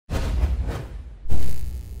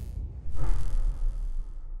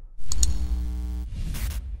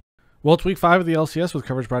Well, it's week 5 of the LCS with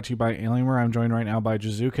coverage brought to you by Alienware. I'm joined right now by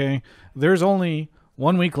Jiizuke. There's only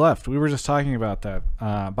 1 week left. We were just talking about that.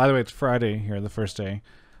 By the way, it's Friday here, the first day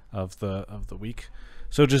of the week.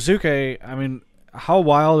 So Jiizuke, I mean, how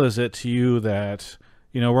wild is it to you that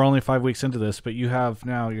we're only 5 weeks into this, but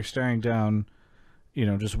you're staring down,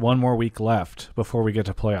 just one more week left before we get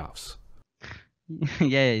to playoffs.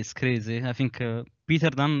 Yeah, it's crazy. I think Peter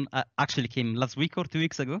Dunn actually came last week or 2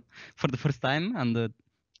 weeks ago for the first time, and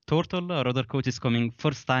Turtle, our other coach, is coming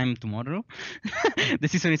first time tomorrow. The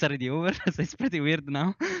season is already over, so it's pretty weird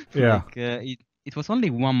now. Yeah. Like it was only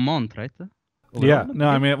 1 month, right? Yeah. Overall, No,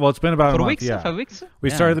 I mean, well, it's been about 4 a month. weeks, Yeah. 5 weeks. We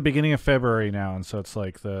Yeah. started at the beginning of February now, and so it's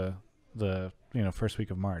like the first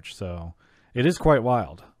week of March. So it is quite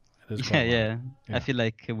wild. It is quite Yeah. wild. Yeah. I feel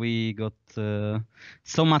like we got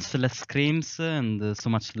so much less scrims and so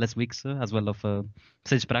much less weeks as well of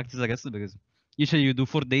stage practice, I guess, because usually you do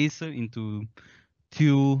 4 days into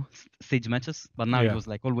 2 stage matches, but now Yeah. it was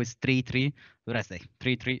like always 3-3 rest day,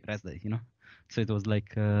 3-3 rest day, So it was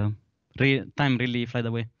like time really flied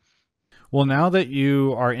away. Well, now that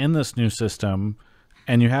you are in this new system,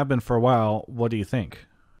 and you have been for a while, what do you think?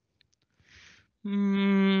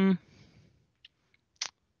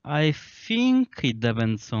 I think it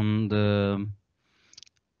depends on the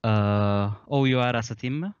how you are as a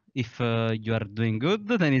team. If you are doing good,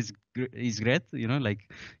 then it's great. Like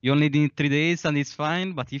you only need 3 days and it's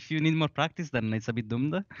fine. But if you need more practice, then it's a bit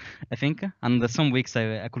doomed, I think. And some weeks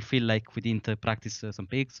I could feel like we didn't practice some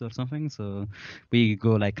picks or something, so we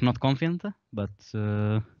go like not confident. But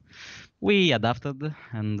we adapted,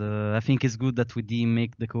 and I think it's good that we didn't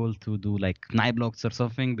make the call to do like night blocks or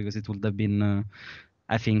something, because it would have been,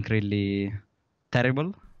 I think, really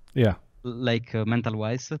terrible. Yeah. Like mental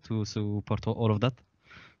wise to support all of that,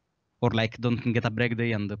 or like don't get a break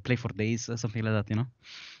day and play for days, something like that.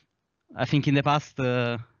 I think in the past,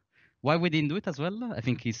 why we didn't do it as well, I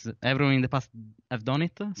think is everyone in the past have done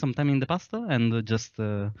it sometime in the past, and just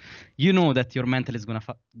that your mental is gonna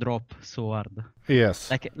drop so hard.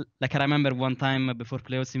 Yes. Like I remember one time before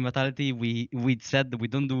playoffs in Vitality, we said we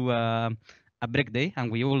don't do a break day,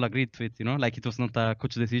 and we all agreed to it. Like it was not a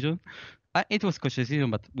coach decision. It was coach decision,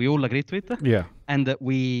 but we all agreed to it. Yeah. And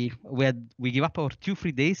we give up our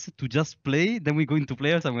 2-3 days to just play. Then we go into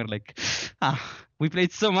players, and we're like, we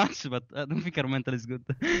played so much, but I don't think our mental is good.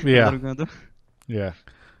 Yeah. What are we gonna do? Yeah.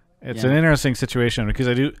 It's an interesting situation because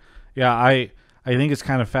I think it's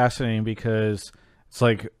kind of fascinating because it's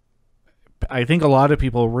like, I think a lot of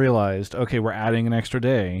people realized, okay, we're adding an extra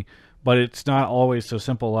day, but it's not always so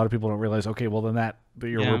simple. A lot of people don't realize, okay, well then that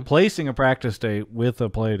you're replacing a practice day with a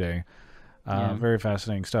play day. Very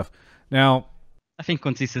fascinating stuff. Now, I think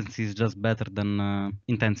consistency is just better than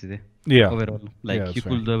intensity. Yeah. Overall, like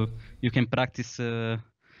Yeah, you can practice.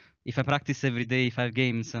 If I practice every day 5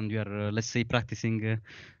 games, and you are let's say practicing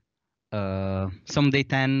some day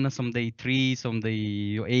 10, some day 3, some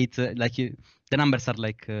day 8, the numbers are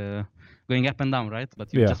like going up and down, right?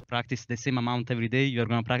 But you just practice the same amount every day. You're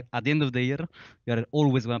gonna at the end of the year, you're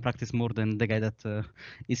always gonna practice more than the guy that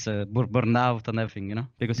is burned out and everything,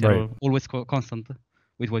 because you're always constant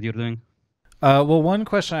with what you're doing. Well, one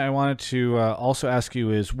question I wanted to also ask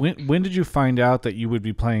you is, when did you find out that you would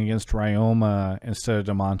be playing against Ryoma instead of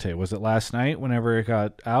Damonte? Was it last night whenever it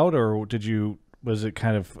got out, or was it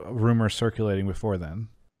kind of rumor circulating before then?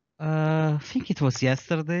 I think it was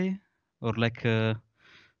yesterday, or like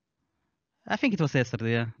I think it was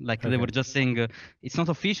yesterday. Yeah, like they were just saying it's not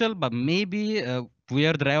official, but maybe we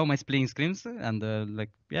heard Ryoma is playing scrims, and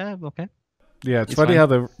okay. Yeah, it's funny how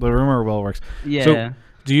the rumor well works. Yeah. So,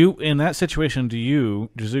 do you, in that situation,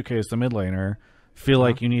 Jiizuke as the mid laner, feel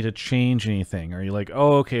like you need to change anything? Are you like,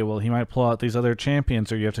 oh, okay, well, he might pull out these other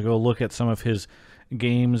champions, or you have to go look at some of his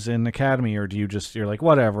games in Academy, or you're like,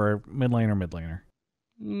 whatever, mid laner?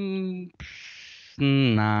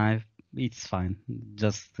 Nah, it's fine.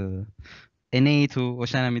 Just NA to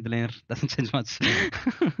Oceania mid laner doesn't change much,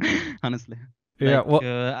 honestly. Yeah, well,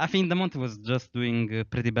 I think Damonte was just doing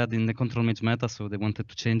pretty bad in the control mage meta, so they wanted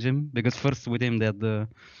to change him, because first with him they had the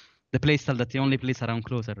playstyle that he only plays around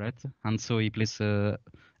closer, right? And so he plays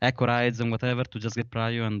Echo Rides and whatever to just get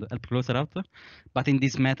prio and help closer out. But in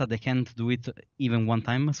this meta they can't do it even one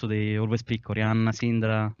time, so they always pick Orianna,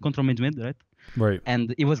 Syndra, control mage mid, right? Right.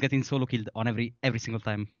 And he was getting solo killed on every single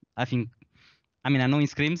time. I know he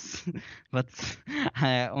screams, but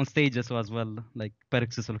on stage as well, like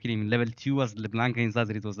Perks solo killing level 2 as LeBlanc against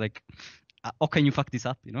Azir, it was like, how can you fuck this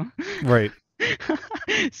up, Right.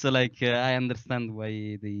 So I understand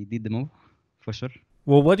why they did the move, for sure.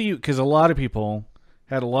 Well, because a lot of people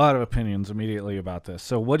had a lot of opinions immediately about this.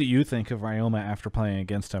 So what do you think of Ryoma after playing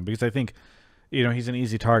against him? Because I think he's an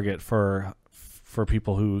easy target for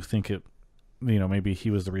people who think it. Maybe he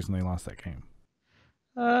was the reason they lost that game.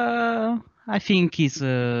 I think he's.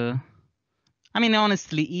 I mean,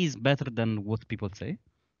 honestly, he's better than what people say.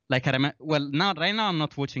 Like I remember, well, now right now I'm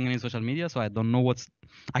not watching any social media, so I don't know what's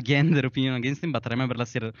again their opinion against him. But I remember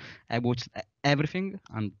last year I watched everything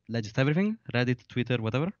and legit everything, Reddit, Twitter,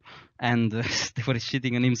 whatever, and they were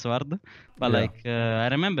shitting on him so hard. But Yeah. like I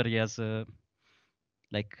remember he has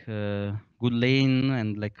good lane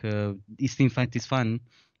and his team fight is fun.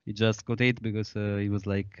 He just got it because he was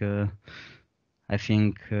I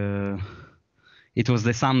think. It was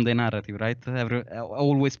the someday narrative, right?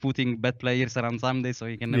 Always putting bad players around someday so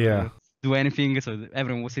he can never do anything. So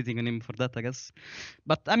everyone was sitting on him for that, I guess.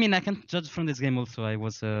 But I mean, I can't judge from this game also. I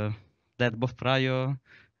was dead both prior.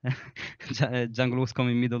 Jungle was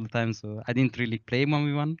coming mid all the time, so I didn't really play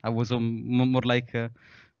 1v1. I was more like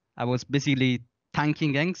I was basically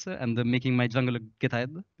tanking ganks and making my jungle get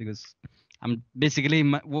ahead because I'm basically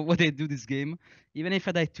what I do this game. Even if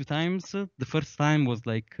I died 2 times, the first time was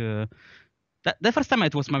like. The first time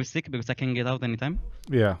it was my mistake because I can get out anytime.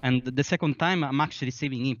 Yeah. And the second time I'm actually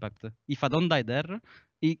saving impact. If I don't die there,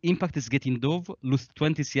 impact is getting dove, lose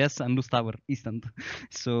 20 CS and lose tower instant.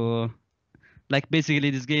 So like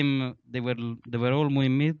basically this game they were all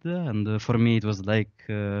moving mid and for me it was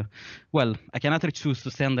well, I can either choose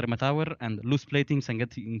to stay under my tower and lose platings and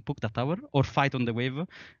get poked at tower or fight on the wave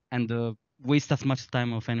and waste as much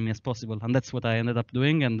time of enemy as possible, and that's what I ended up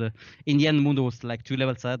doing. And in the end Mundo was like 2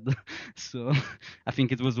 levels ahead so I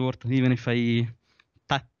think it was worth, even if I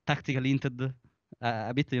tactically hinted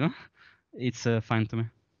a bit, it's fine to me.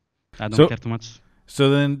 I don't care too much. So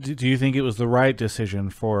then, do you think it was the right decision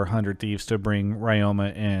for 100 Thieves to bring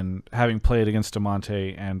Ryoma in, having played against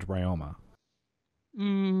Amante and Ryoma?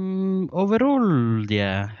 Overall,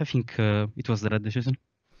 yeah, I think it was the right decision.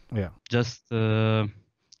 Yeah. Just,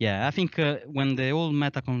 yeah, I think when the old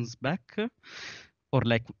meta comes back, or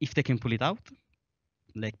like if they can pull it out,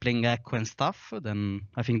 like playing Echo and stuff, then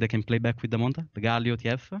I think they can play back with the Monta, the Galio,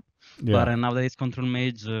 TF. Yeah. But nowadays, Control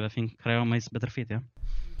Mage, I think Ryoma is better fit, yeah.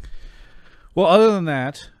 Well, other than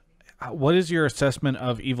that, what is your assessment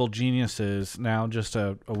of Evil Geniuses now just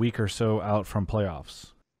a week or so out from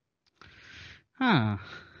playoffs?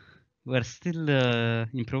 We're still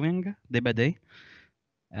improving day by day.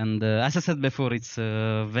 And as I said before, it's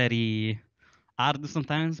very hard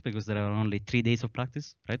sometimes because there are only 3 days of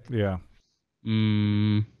practice, right? Yeah.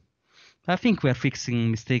 I think we're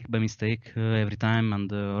fixing mistake by mistake every time,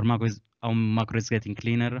 and our macro is getting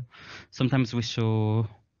cleaner. Sometimes we show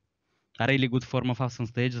a really good form of us on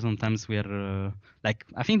stage. Sometimes we are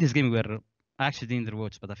I think this game I actually didn't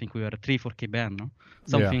watch, but I think we were 3-4k ban, no?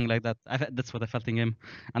 Something like that. That's what I felt in game.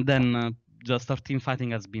 And then just our team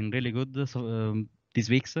fighting has been really good these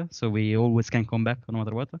weeks, so we always can come back no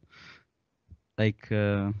matter what. I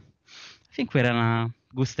think we're in a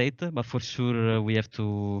good state, but for sure we have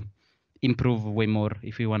to improve way more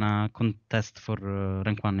if we wanna contest for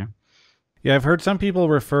rank 1. Yeah, I've heard some people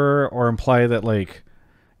refer or imply that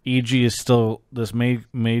EG is still this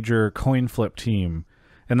major coin flip team,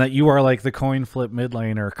 and that you are like the coin flip mid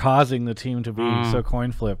laner, causing the team to be so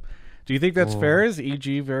coin flip. Do you think that's fair? Is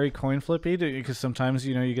EG very coin flippy? Because sometimes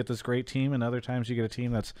you get this great team, and other times you get a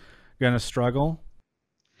team that's gonna struggle.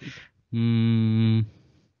 I mean,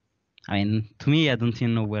 to me, I don't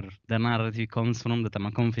even know where the narrative comes from that I'm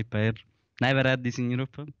a coin flip player. Never had this in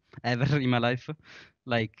Europe ever in my life.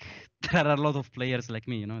 There are a lot of players like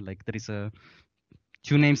me, there is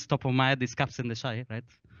 2 names top of my head is Caps and the Shy, right?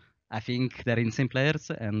 I think they're insane players,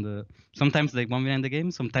 and sometimes they 1v9 the game,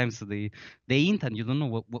 sometimes they int and you don't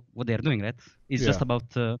know what they're doing, right? It's just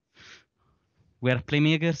about we're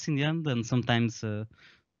playmakers in the end, and sometimes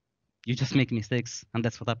you just make mistakes, and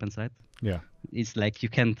that's what happens, right? Yeah. It's like you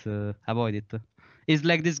can't avoid it. It's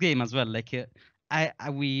like this game as well. I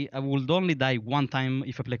would only die 1 time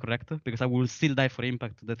if I play correct, because I will still die for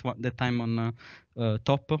impact that time on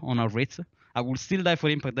top on our rates. I will still die for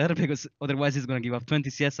impact there because otherwise he's gonna give up 20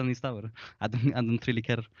 CS on his tower. I don't really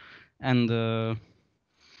care. And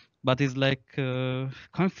but it's like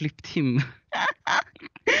coin flip team.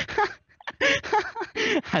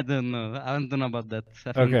 I don't know. I don't know about that.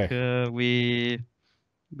 I think we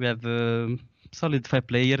have solid 5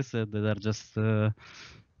 players that are just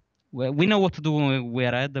we know what to do when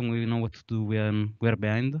we're ahead, and we know what to do when we're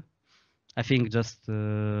behind. I think just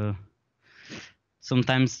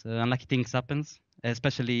sometimes unlucky things happens,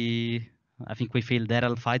 especially I think we feel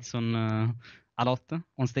Daryl fights on a lot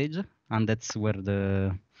on stage, and that's where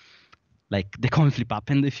like the coin flip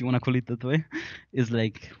happened, if you want to call it that way. Is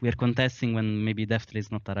like we're contesting when maybe Death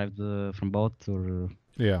is not arrived from bot, or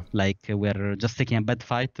Yeah. like we're just taking a bad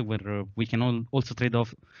fight where we can also trade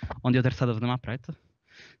off on the other side of the map, right?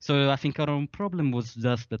 So I think our own problem was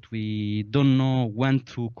just that we don't know when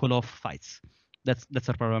to call off fights. That's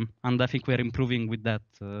our problem, and I think we're improving with that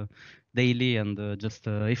daily. And just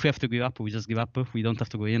if we have to give up, we just give up. We don't have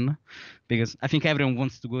to go in, because I think everyone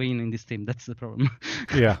wants to go in this team. That's the problem.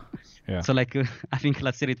 Yeah. Yeah. So like I think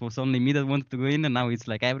last year it was only me that wanted to go in, and now it's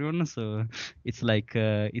like everyone. So it's like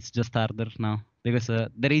it's just harder now, because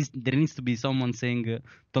there needs to be someone saying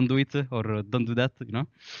don't do it, or don't do that, you know.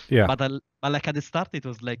 Yeah. But like at the start it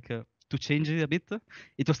was like to change it a bit.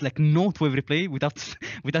 It was like no to every play without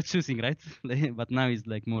without choosing, right? But now it's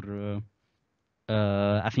like more.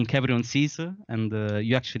 I think everyone sees, and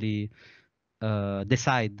you actually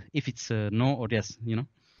decide if it's no or yes, you know.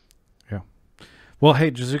 Yeah. Well,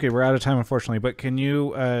 hey, Jiizuke, we're out of time, unfortunately, but can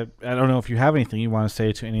you, I don't know if you have anything you want to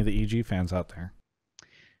say to any of the EG fans out there?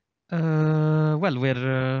 Well,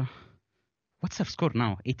 we're, what's our score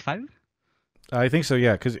now? 8-5? I think so,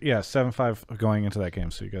 yeah, because, 7-5 going into that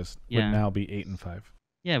game, so you guys would now be 8-5.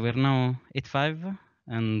 Yeah, we're now 8-5,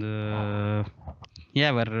 and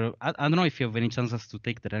yeah, we're, I don't know if you have any chances to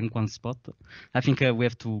take the rank 1 spot. I think we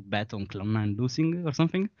have to bet on Cloud9 losing or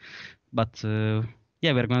something, but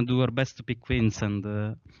yeah, we're gonna do our best to pick wins.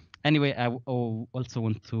 And anyway, I also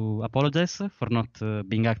want to apologize for not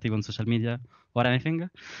being active on social media or anything.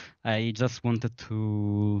 I just wanted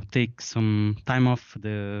to take some time off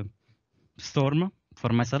the storm for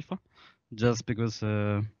myself, just because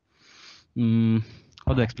how do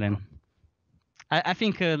I explain? I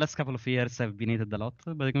think last couple of years I've been hated a lot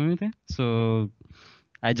by the community, so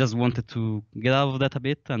I just wanted to get out of that a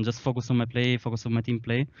bit and just focus on my play, focus on my team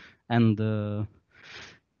play, and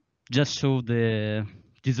just show the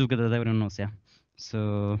Jiizuke that everyone knows. Yeah,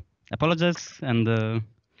 so I apologize, and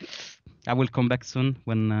I will come back soon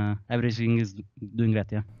when everything is doing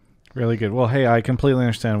great. Yeah. Really good. Well, hey, I completely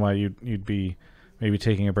understand why you'd be maybe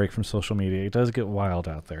taking a break from social media. It does get wild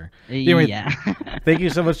out there. Anyway, Yeah. thank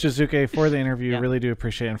you so much, Jiizuke, for the interview. Really do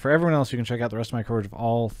appreciate it. And for everyone else, you can check out the rest of my coverage of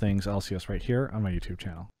all things LCS right here on my YouTube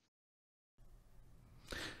channel.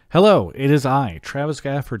 Hello, it is I, Travis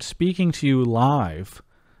Gafford, speaking to you live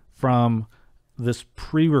from this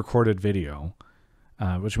pre-recorded video,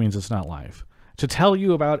 which means it's not live, to tell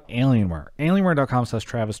you about Alienware.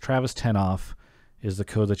 Alienware.com/Travis, Travis10off is the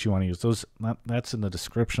code that you want to use. That's in the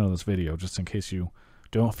description of this video, just in case you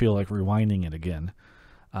don't feel like rewinding it again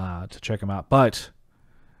to check them out. But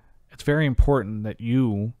it's very important that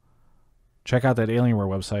you check out that Alienware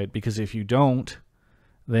website, because if you don't,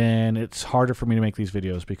 then it's harder for me to make these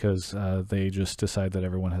videos, because they just decide that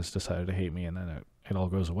everyone has decided to hate me, and then it all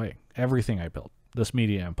goes away. Everything I built, this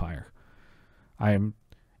media empire,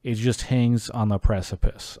 it just hangs on the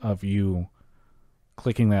precipice of you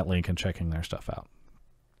clicking that link and checking their stuff out.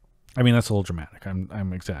 I mean, that's a little dramatic.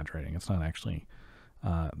 I'm exaggerating. It's not actually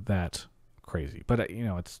that crazy, but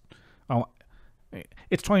it's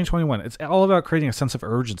 2021. It's all about creating a sense of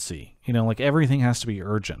urgency. Like everything has to be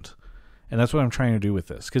urgent, and that's what I'm trying to do with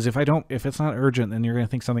this. Because if it's not urgent, then you're going to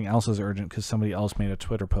think something else is urgent because somebody else made a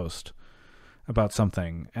Twitter post about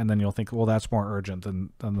something, and then you'll think, well, that's more urgent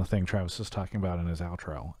than the thing Travis is talking about in his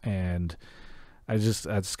outro. And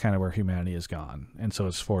that's kind of where humanity has gone, and so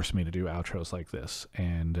it's forced me to do outros like this.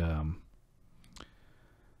 And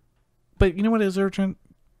but you know what is urgent?